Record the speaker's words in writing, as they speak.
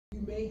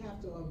may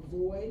have to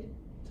avoid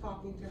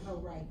talking to her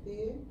right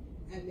then,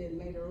 and then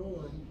later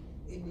on,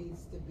 it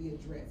needs to be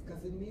addressed,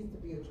 because it needs to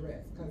be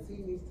addressed, because he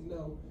needs to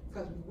know,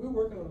 because we're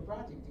working on a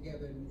project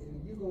together, and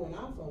you going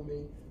off on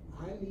me,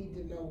 I need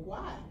to know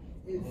why.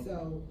 And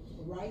so,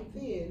 right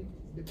then,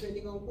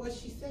 depending on what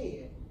she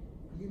said,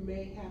 you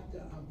may have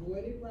to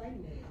avoid it right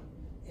now,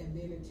 and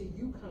then until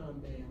you calm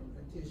down,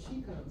 until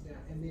she calms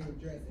down, and then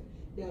address it.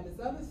 Now, this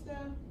other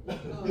stuff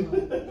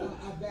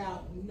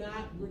about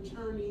not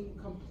returning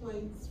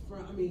complaints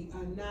from,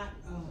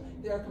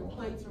 there are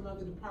complaints from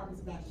other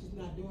departments about she's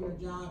not doing her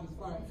job as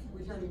far as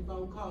returning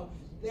phone calls.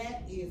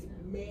 That is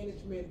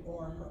management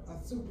or a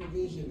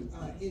supervision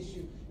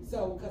issue.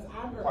 So, because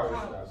I'm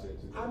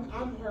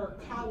her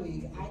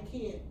colleague, I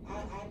can't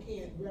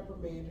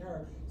reprimand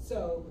her.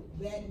 So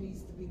that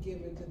needs to be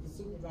given to the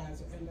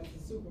supervisor and let the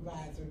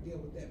supervisor deal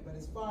with that. But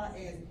as far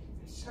as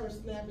her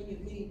snapping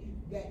at me,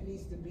 that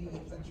needs to be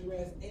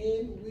addressed.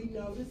 And we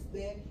noticed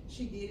that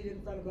she did it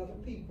in front of other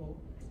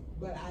people.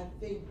 But I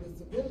think the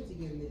civility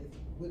in this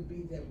would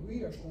be that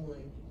we are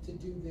going to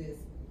do this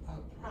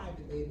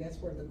privately, and that's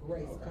where the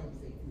grace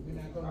comes in.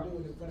 We're not going to do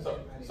it in front of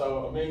everybody.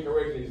 So, I mean,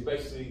 correctly, it's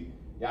basically,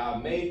 y'all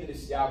made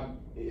this,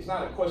 it's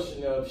not a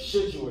question of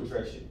should you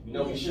address it. You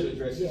know, we should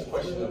address it. It's a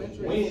question of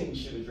when we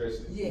should address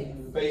it. Yes.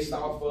 Based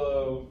off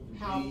of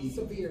how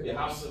severe. Yeah,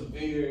 how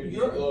severe.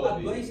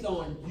 Based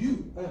on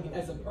you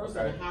as a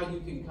person, and how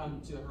you can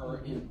come to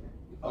her and.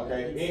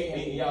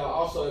 And y'all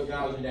also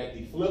acknowledging that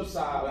the flip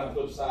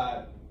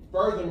side,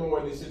 furthermore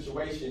in this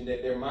situation,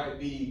 that there might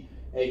be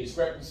a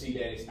discrepancy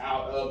that is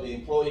out of the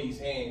employee's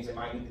hands and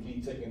might need to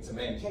be taken to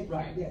management.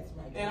 Right. Yes,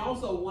 right. And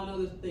also one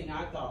other thing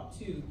I thought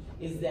too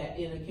is that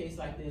in a case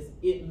like this,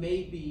 it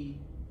may be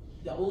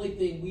the only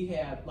thing we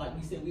have, like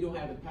we said, we don't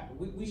have the power.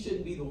 We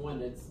shouldn't be the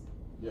one that's.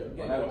 Yeah, we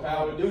don't have the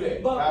power to do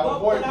that. But I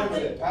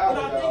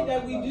think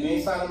that we do. You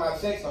ain't signing my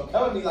checks, so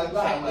tell me like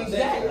signing my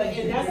exactly, checks.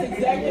 And that's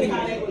exactly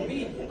how that would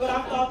be. But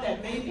I thought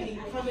that maybe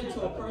coming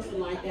to a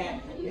person like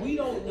that, we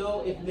don't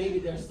know if maybe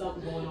there's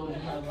something going on in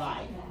her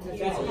life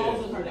that's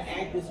causing her to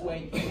act this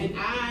way. And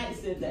I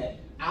said that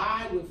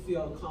I would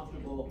feel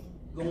comfortable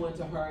going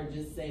to her and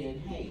just saying,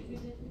 hey,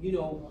 you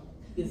know,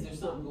 is there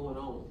something going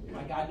on?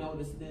 Like I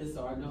noticed this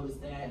or I noticed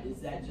that. Is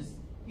that just,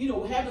 you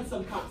know, having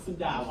some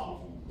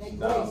dialogue.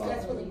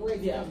 That's what the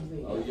grace comes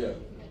in. Oh yeah.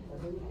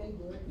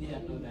 Yeah,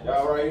 no doubt.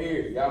 Y'all right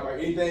here. Y'all got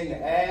anything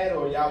to add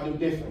or y'all do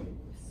differently?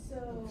 So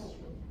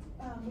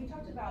we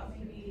talked about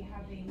maybe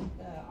having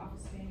the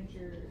office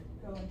manager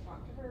go and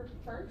talk to her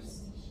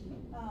first,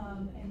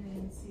 and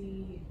then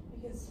see,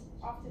 because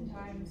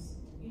oftentimes,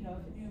 you know,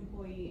 if a new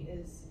employee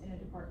is in a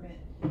department,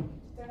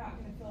 they're not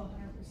going to feel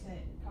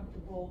 100%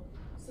 comfortable.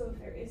 So if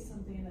there is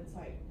something that's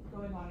like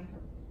going on in her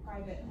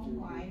private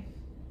home life,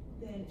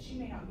 then she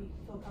may not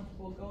feel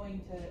comfortable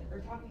going to or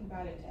talking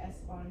about it to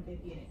Esteban and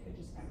Vicky, and it could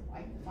just kind of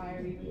light the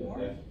fire even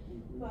more.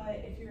 But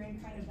if you're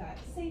in kind of that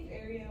safe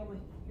area with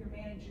your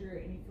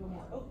manager and you feel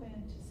more open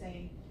to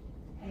saying,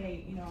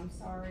 hey, you know, I'm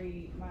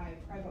sorry, my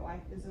private life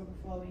is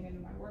overflowing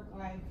into my work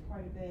life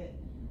quite a bit.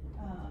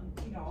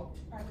 You know, I'll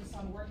practice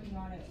on working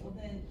on it. Well,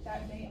 then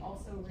that may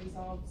also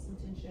resolve some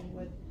tension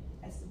with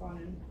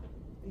Esteban and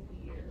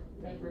Vicky or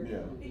whatever,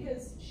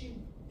 because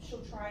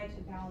she'll try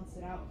to balance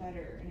it out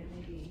better, and it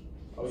may be.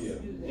 Oh yeah,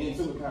 and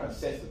too, it kind of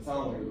sets the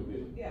tone a little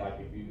bit. Yeah. Like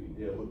if you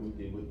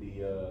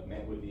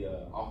with the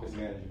office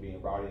manager being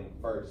brought in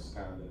first,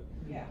 kind of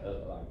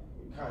like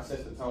it kind of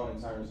sets the tone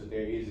in terms of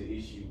there is an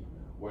issue.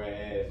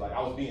 Whereas, like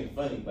I was being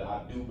funny, but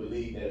I do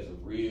believe there's a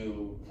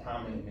real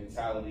prominent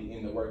mentality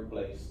in the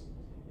workplace.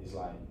 It's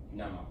like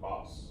you're not my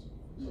boss,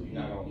 so you're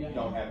not gonna you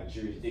don't have a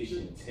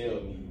jurisdiction to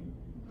tell me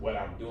what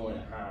I'm doing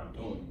and how I'm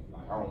doing it.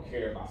 Like I don't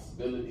care about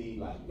civility.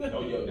 Like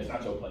no, that's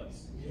not your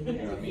place. You know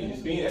what I mean?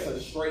 Just being that's a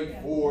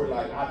straightforward.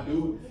 Like I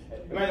do.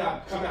 It might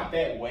not come out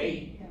that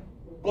way,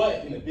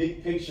 but in the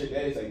big picture,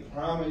 that is a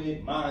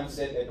prominent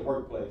mindset at the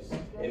workplace.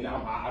 And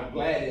I'm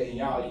glad that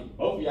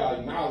both of y'all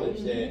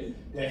acknowledge that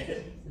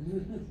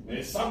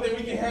there's something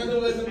we can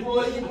handle as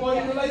employee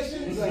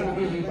relations.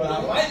 But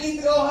I might need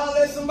to go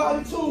holler at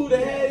somebody too to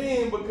head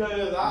in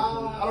because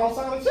I don't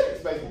sign the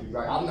checks basically.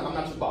 Like I'm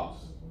not your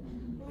boss.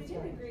 Well, we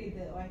did agree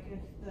that like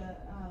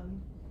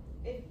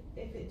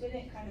if it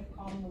didn't kind of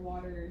calm the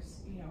waters,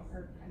 you know,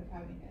 her kind of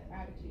having an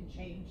attitude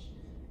change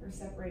or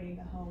separating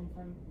the home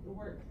from the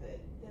work, that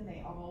then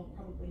they all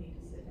probably need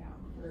to sit down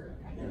for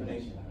kind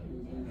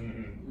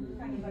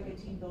of like a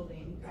team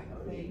building kind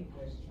of thing,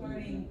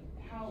 learning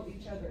how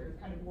each other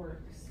kind of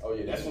works. Oh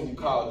yeah, that's when you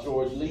call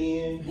George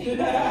Lynn, you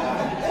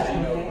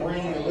know,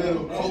 bring a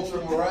little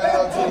cultural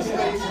morale to the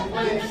space and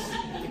place.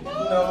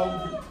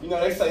 You know,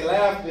 they say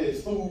laughter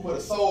is food for the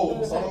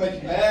soul, so I'm gonna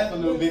make you laugh a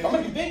little bit. I'm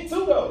gonna make you think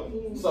too though.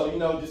 So, you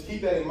know, just keep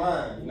that in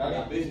mind. You know, I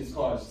got business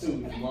cards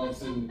too if you want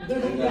to. You know,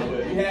 but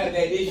if you have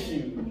that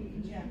issue,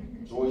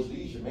 George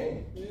Lee's your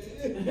man.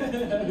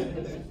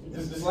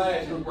 This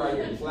last group right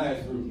here, this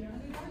last group. It's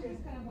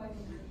kind of like a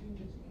merging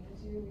between the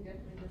two. We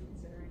definitely were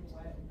considering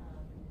what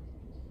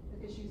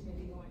the issues may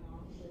be going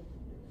on with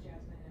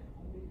Jasmine at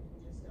home because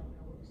we just don't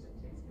know what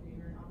precipitates the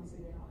behavior. And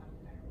obviously they don't have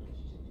the kind of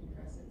relationship to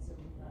address it. So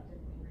we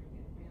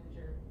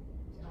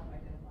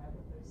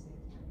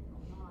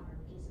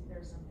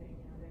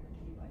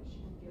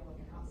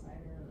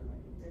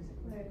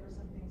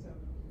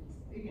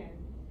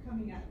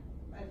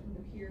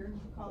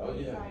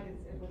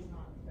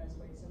best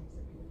way. So we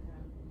said we would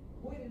kind of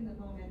avoid it in the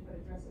moment, but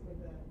address it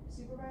with the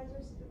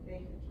supervisors so that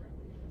they can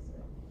directly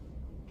address it.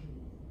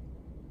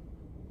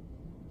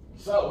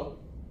 So,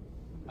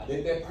 I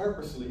did that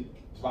purposely.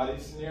 That's why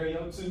this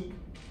scenario too.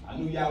 I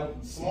knew y'all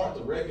would be smart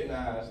to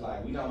recognize,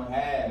 like, we don't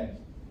have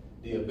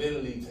the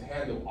ability to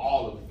handle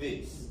all of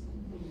this.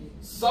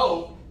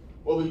 So,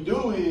 what we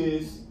do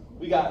is,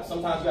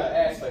 sometimes we gotta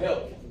ask for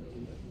help.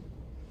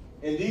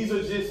 And these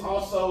are just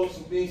also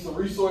some things, some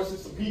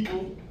resources, some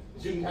people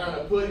that you can kind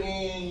of put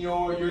in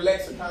your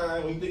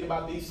lexicon when you think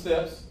about these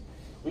steps.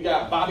 We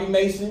got Bobby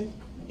Mason.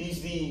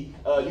 He's the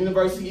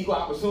University Equal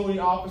Opportunity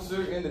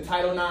Officer and the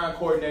Title IX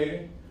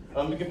Coordinator.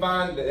 You can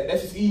find,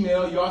 that's his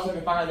email. You also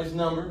can find his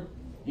number.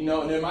 You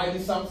know, and there might be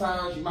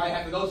sometimes you might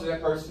have to go to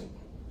that person.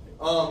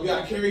 We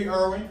got Carrie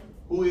Irwin,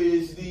 who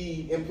is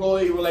the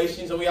employee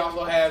relations, and we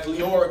also have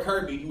Leora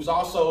Kirby, who's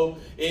also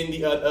in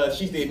the,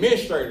 she's the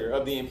administrator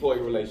of the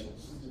employee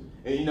relations.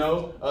 And you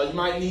know, you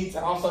might need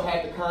to also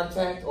have the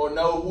contact or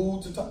know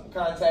who to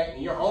contact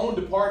in your own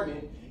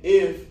department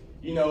if,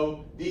 you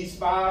know, these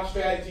 5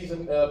 strategies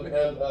of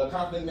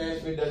conflict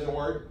management doesn't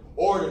work,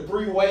 or the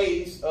 3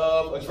 ways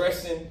of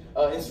addressing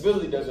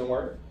instability doesn't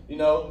work. You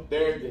know,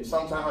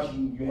 sometimes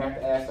you have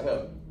to ask for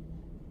help.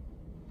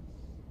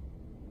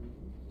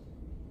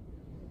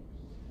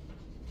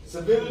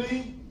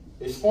 Civility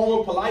is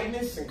formal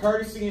politeness and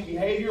courtesy in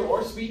behavior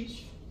or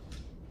speech.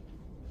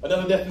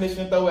 Another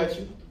definition to throw at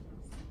you,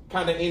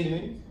 kind of ending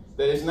it,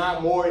 that it's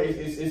not more,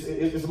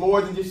 it's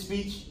more than just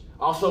speech.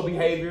 Also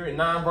behavior and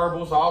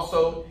nonverbals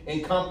also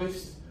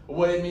encompass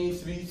what it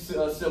means to be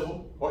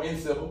civil or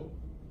incivil.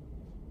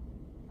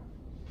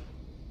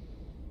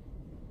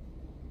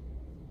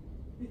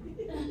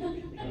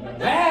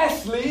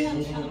 Lastly,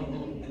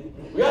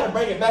 we got to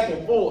bring it back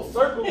in full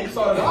circle. We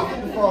started off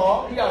with the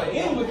frog. We got to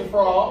end with the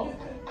frog,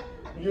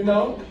 you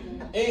know.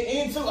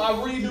 And too,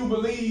 I really do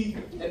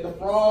believe that the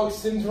frog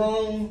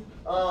syndrome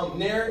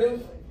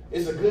narrative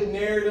is a good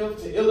narrative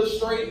to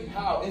illustrate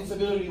how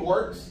incivility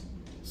works.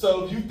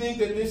 So if you think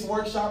that this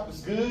workshop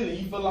is good and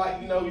you feel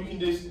like, you know, you can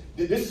just,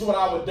 this is what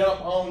I would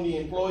dump on the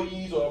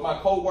employees or my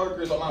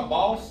co-workers or my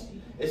boss,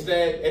 is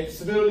that at the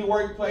Civility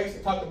Workplace,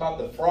 they talked about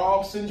the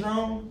frog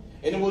syndrome.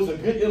 And it was a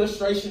good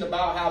illustration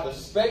about how the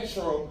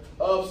spectrum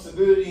of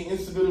civility and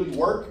incivility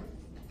work.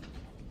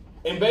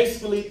 And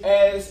basically,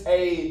 as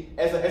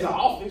an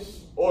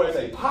office or as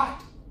a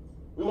pot,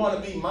 we want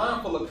to be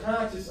mindful or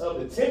conscious of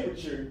the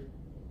temperature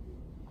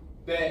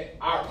that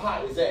our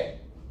pot is at.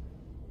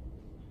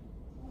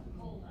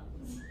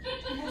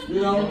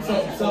 You know,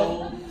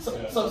 so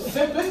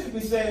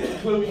simplistically said in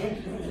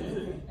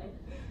conclusion,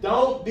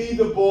 don't be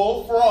the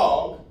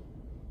bullfrog.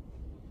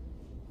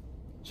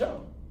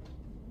 Jump.